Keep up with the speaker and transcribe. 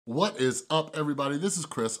What is up, everybody? This is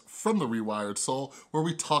Chris from the Rewired Soul, where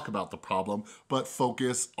we talk about the problem, but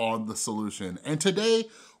focus on the solution. And today,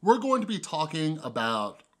 we're going to be talking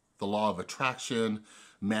about the law of attraction,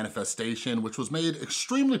 manifestation, which was made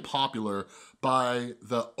extremely popular by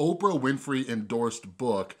the Oprah Winfrey endorsed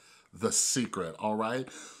book, The Secret, all right?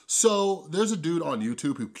 So there's a dude on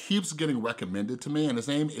YouTube who keeps getting recommended to me, and his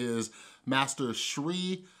name is Master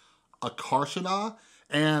Sri Akarshana.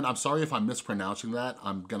 And I'm sorry if I'm mispronouncing that.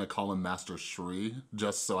 I'm gonna call him Master Sri,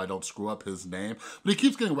 just so I don't screw up his name. But he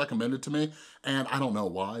keeps getting recommended to me, and I don't know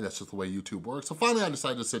why. That's just the way YouTube works. So finally I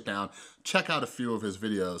decided to sit down, check out a few of his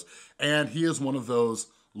videos, and he is one of those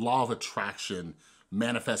law of attraction,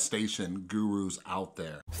 manifestation gurus out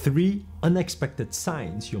there. 3 unexpected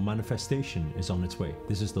signs your manifestation is on its way.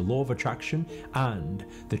 This is the law of attraction, and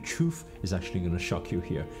the truth is actually going to shock you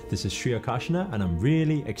here. This is Sri Akarshana, and I'm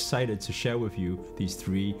really excited to share with you these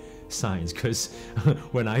 3 signs, because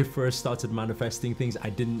when I first started manifesting things, I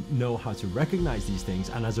didn't know how to recognize these things,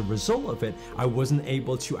 and as a result of it, I wasn't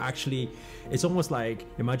able to actually, it's almost like,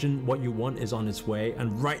 imagine what you want is on its way,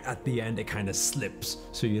 and right at the end, it kind of slips.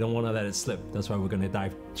 So you don't want to let it slip. That's why we're going to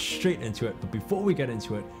dive straight into it. But before we get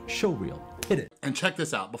into it, show reel. Hit it. And check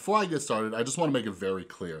this out. Before I get started, I just want to make it very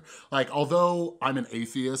clear. Like, although I'm an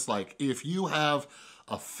atheist, like if you have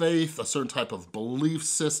a faith, a certain type of belief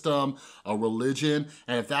system, a religion,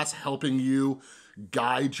 and if that's helping you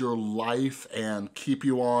guide your life and keep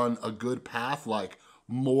you on a good path, like,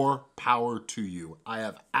 more power to you. I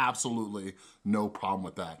have absolutely no problem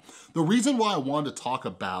with that. The reason why I wanted to talk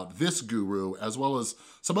about this guru, as well as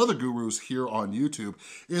some other gurus here on YouTube,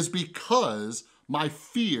 is because my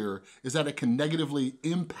fear is that it can negatively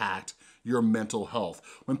impact your mental health.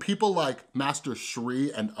 When people like Master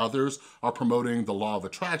Sri and others are promoting the law of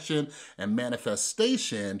attraction and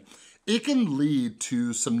manifestation, it can lead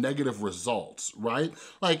to some negative results, right?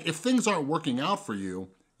 Like if things aren't working out for you,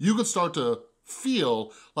 you can start to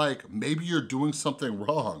feel like maybe you're doing something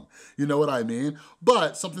wrong. You know what I mean?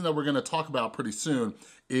 But something that we're gonna talk about pretty soon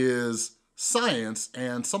is science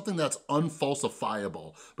and something that's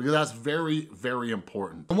unfalsifiable, because that's very, very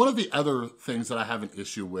important. And one of the other things that I have an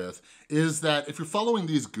issue with is that if you're following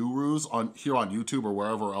these gurus here on YouTube or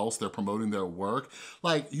wherever else they're promoting their work,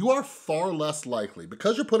 like you are far less likely,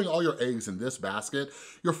 because you're putting all your eggs in this basket,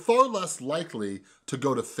 you're far less likely to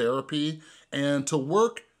go to therapy and to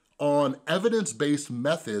work on evidence-based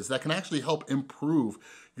methods that can actually help improve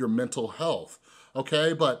your mental health,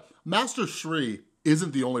 okay? But Master Sri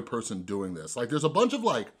isn't the only person doing this. Like there's a bunch of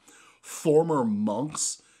like former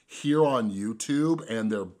monks here on YouTube,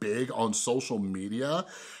 and they're big on social media,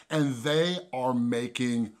 and they are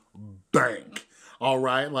making bank, all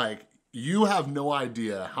right? Like you have no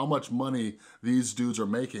idea how much money these dudes are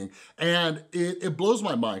making. And it blows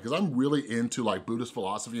my mind, because I'm really into like Buddhist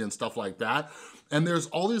philosophy and stuff like that. And there's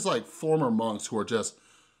all these like former monks who are just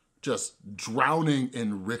drowning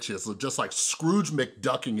in riches, just like Scrooge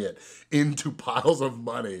McDucking it into piles of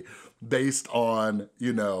money based on,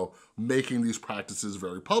 you know, making these practices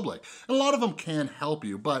very public. And a lot of them can help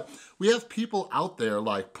you, but we have people out there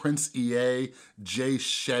like Prince EA, Jay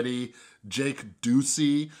Shetty, Jake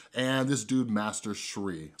Ducey, and this dude Master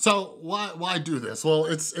Sri. So why do this? Well,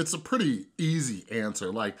 it's a pretty easy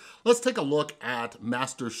answer. Like, let's take a look at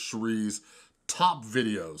Master Sri's top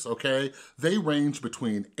videos, okay? They range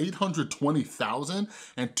between 820,000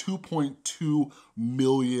 and 2.2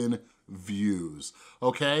 million views,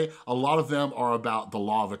 okay? A lot of them are about the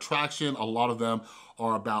law of attraction, a lot of them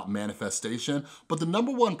are about manifestation, but the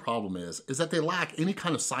number one problem is that they lack any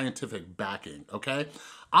kind of scientific backing, okay?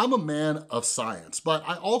 I'm a man of science, but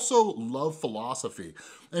I also love philosophy.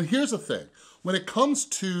 And here's the thing, when it comes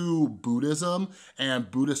to Buddhism and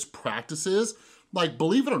Buddhist practices, like,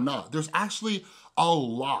 believe it or not, there's actually a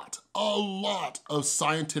lot of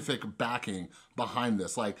scientific backing behind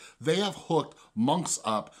this. Like, they have hooked monks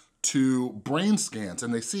up to brain scans,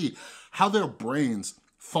 and they see how their brains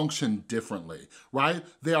function differently, right?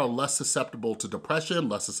 They are less susceptible to depression,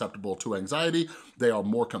 less susceptible to anxiety. They are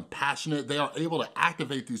more compassionate. They are able to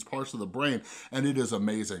activate these parts of the brain, and it is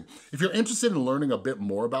amazing. If you're interested in learning a bit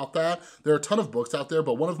more about that, there are a ton of books out there,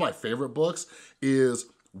 but one of my favorite books is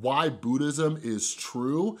Why Buddhism is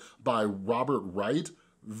True by Robert Wright.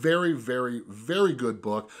 Very, very, very good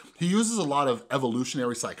book. He uses a lot of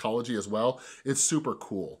evolutionary psychology as well. It's super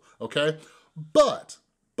cool, okay? But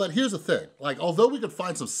here's the thing, like, although we could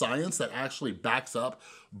find some science that actually backs up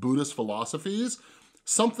Buddhist philosophies,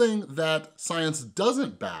 something that science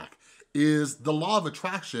doesn't back is the law of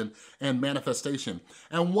attraction and manifestation.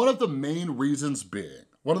 And one of the main reasons being,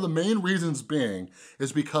 One of the main reasons being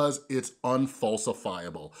is because it's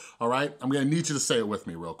unfalsifiable, all right? I'm gonna need you to say it with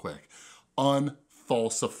me real quick.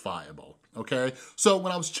 Unfalsifiable, okay? So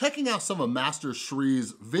when I was checking out some of Master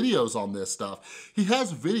Sri's videos on this stuff, he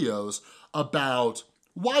has videos about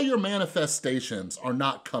why your manifestations are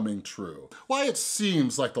not coming true, why it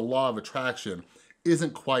seems like the law of attraction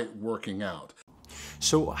isn't quite working out.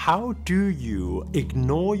 So how do you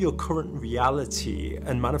ignore your current reality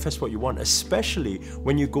and manifest what you want, especially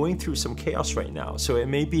when you're going through some chaos right now? So it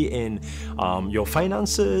may be in your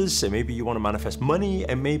finances, and maybe you want to manifest money,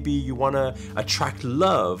 and maybe you want to attract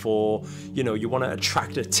love, or you want to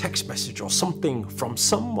attract a text message or something from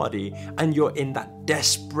somebody, and you're in that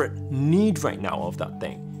desperate need right now of that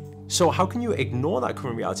thing. So how can you ignore that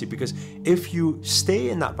current reality? Because if you stay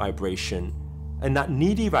in that vibration, and that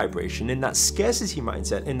needy vibration, in that scarcity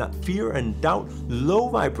mindset, in that fear and doubt, low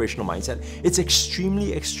vibrational mindset, it's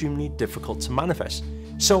extremely, extremely difficult to manifest.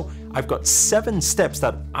 So I've got 7 steps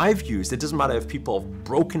that I've used. It doesn't matter if people have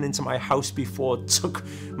broken into my house before, took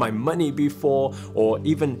my money before, or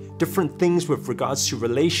even different things with regards to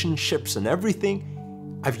relationships and everything.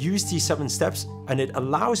 I've used these 7 steps, and it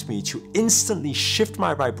allows me to instantly shift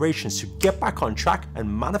my vibrations to get back on track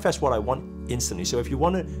and manifest what I want instantly. So if you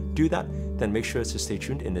want to do that, then make sure to stay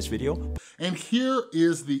tuned in this video. And here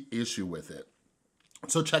is the issue with it.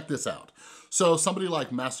 So check this out. So somebody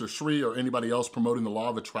like Master Sri or anybody else promoting the law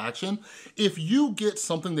of attraction, if you get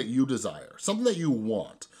something that you desire, something that you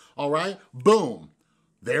want, all right, boom,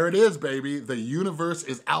 there it is, baby. The universe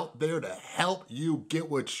is out there to help you get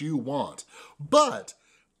what you want. But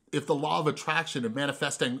if the law of attraction and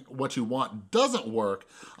manifesting what you want doesn't work,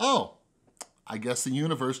 oh, I guess the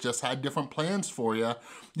universe just had different plans for you.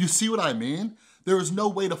 You see what I mean? There is no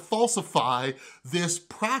way to falsify this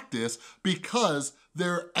practice because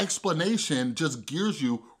their explanation just gears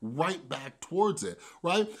you right back towards it,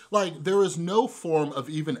 right? Like there is no form of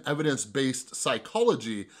even evidence-based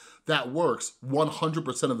psychology that works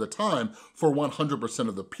 100% of the time for 100%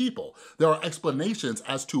 of the people. There are explanations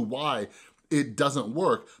as to why it doesn't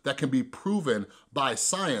work that can be proven by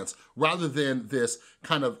science rather than this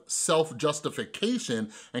kind of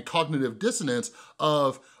self-justification and cognitive dissonance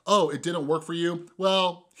of, oh, it didn't work for you?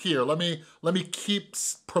 Well, here, let me keep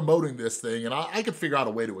promoting this thing and I can figure out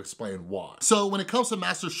a way to explain why. So when it comes to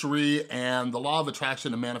Master Sri and the law of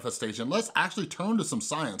attraction and manifestation, let's actually turn to some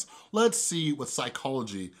science. Let's see what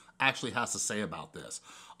psychology actually has to say about this,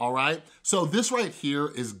 all right? So this right here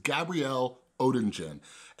is Gabrielle Oettingen,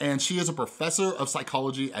 and she is a professor of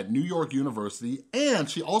psychology at New York University, and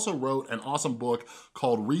she also wrote an awesome book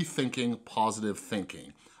called Rethinking Positive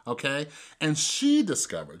Thinking, okay? And she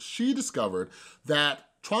discovered that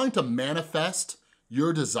trying to manifest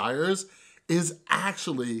your desires is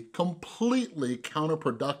actually completely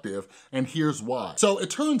counterproductive, and here's why. So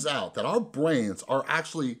it turns out that our brains are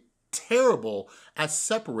actually terrible at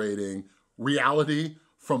separating reality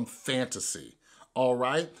from fantasy. All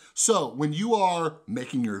right, so when you are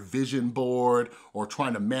making your vision board or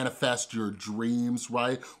trying to manifest your dreams,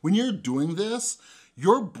 right? When you're doing this,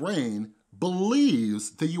 your brain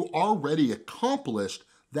believes that you already accomplished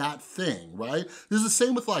that thing, right? This is the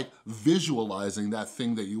same with like visualizing that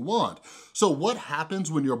thing that you want. So what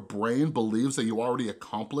happens when your brain believes that you already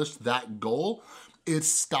accomplished that goal? It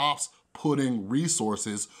stops putting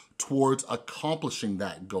resources towards accomplishing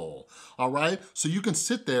that goal, all right? So you can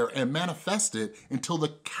sit there and manifest it until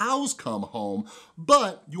the cows come home,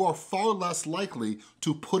 but you are far less likely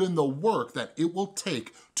to put in the work that it will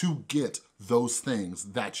take to get those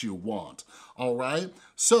things that you want, all right?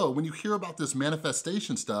 So when you hear about this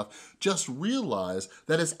manifestation stuff, just realize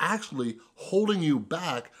that it's actually holding you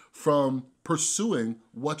back from pursuing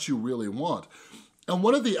what you really want. And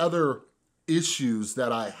one of the other issues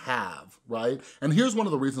that I have, right? And here's one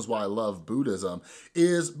of the reasons why I love Buddhism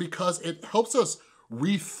is because it helps us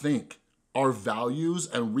rethink our values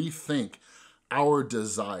and rethink our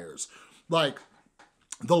desires. Like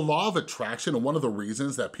the law of attraction, and one of the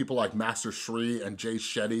reasons that people like Master Sri and Jay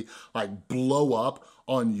Shetty like blow up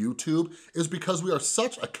on YouTube is because we are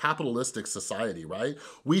such a capitalistic society, right?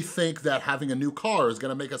 We think that having a new car is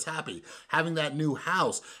gonna make us happy, having that new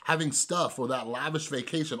house, having stuff, or that lavish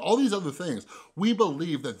vacation, all these other things. We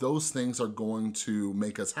believe that those things are going to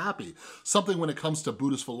make us happy. Something when it comes to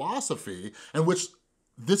Buddhist philosophy, and which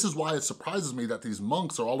this is why it surprises me that these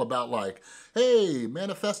monks are all about like, hey,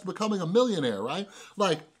 manifest becoming a millionaire, right?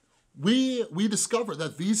 Like, we discover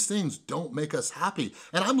that these things don't make us happy,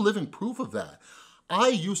 and I'm living proof of that. I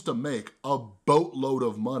used to make a boatload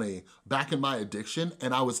of money back in my addiction,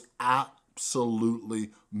 and I was absolutely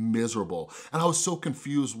absolutely miserable. And I was so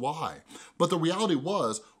confused why. But the reality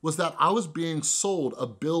was that I was being sold a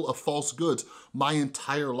bill of false goods my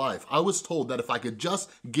entire life. I was told that if I could just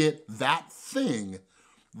get that thing,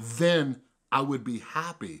 then I would be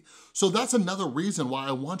happy. So that's another reason why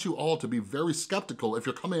I want you all to be very skeptical if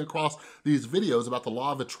you're coming across these videos about the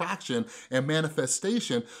law of attraction and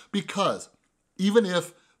manifestation, because even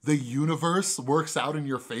if the universe works out in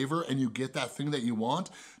your favor and you get that thing that you want,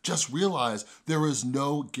 just realize there is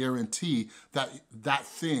no guarantee that that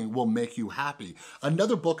thing will make you happy.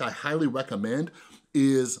 Another book I highly recommend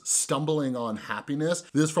is Stumbling on Happiness.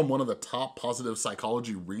 This is from one of the top positive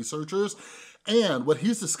psychology researchers. And what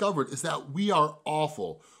he's discovered is that we are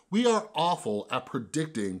awful. We are awful at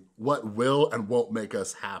predicting what will and won't make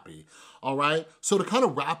us happy, all right? So to kind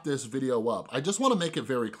of wrap this video up, I just wanna make it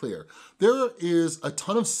very clear. There is a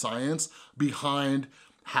ton of science behind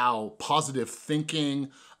how positive thinking,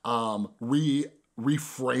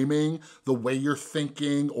 reframing the way you're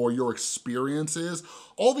thinking or your experiences,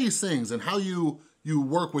 all these things and how you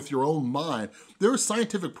work with your own mind, there is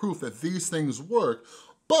scientific proof that these things work,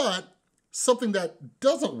 but something that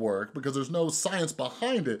doesn't work because there's no science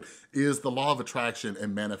behind it is the law of attraction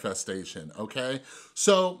and manifestation, okay?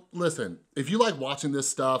 So listen, if you like watching this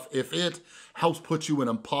stuff, if it helps put you in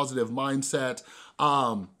a positive mindset,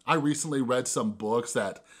 I recently read some books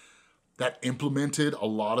that implemented a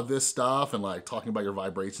lot of this stuff and like talking about your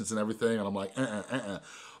vibrations and everything, and I'm like,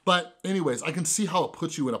 But anyways, I can see how it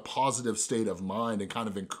puts you in a positive state of mind and kind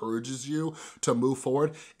of encourages you to move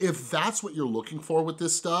forward. If that's what you're looking for with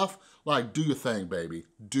this stuff, like, do your thing, baby.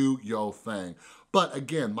 Do your thing. But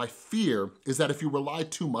again, my fear is that if you rely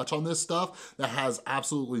too much on this stuff that has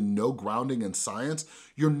absolutely no grounding in science,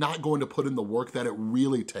 you're not going to put in the work that it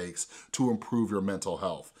really takes to improve your mental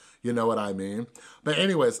health. You know what I mean? But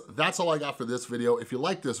anyways, that's all I got for this video. If you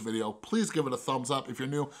like this video, please give it a thumbs up. If you're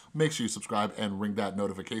new, make sure you subscribe and ring that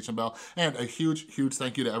notification bell. And a huge, huge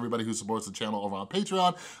thank you to everybody who supports the channel over on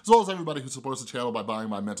Patreon, as well as everybody who supports the channel by buying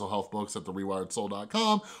my mental health books at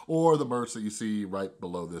therewiredsoul.com or the merch that you see right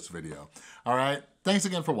below this video. All right, thanks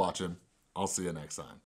again for watching. I'll see you next time.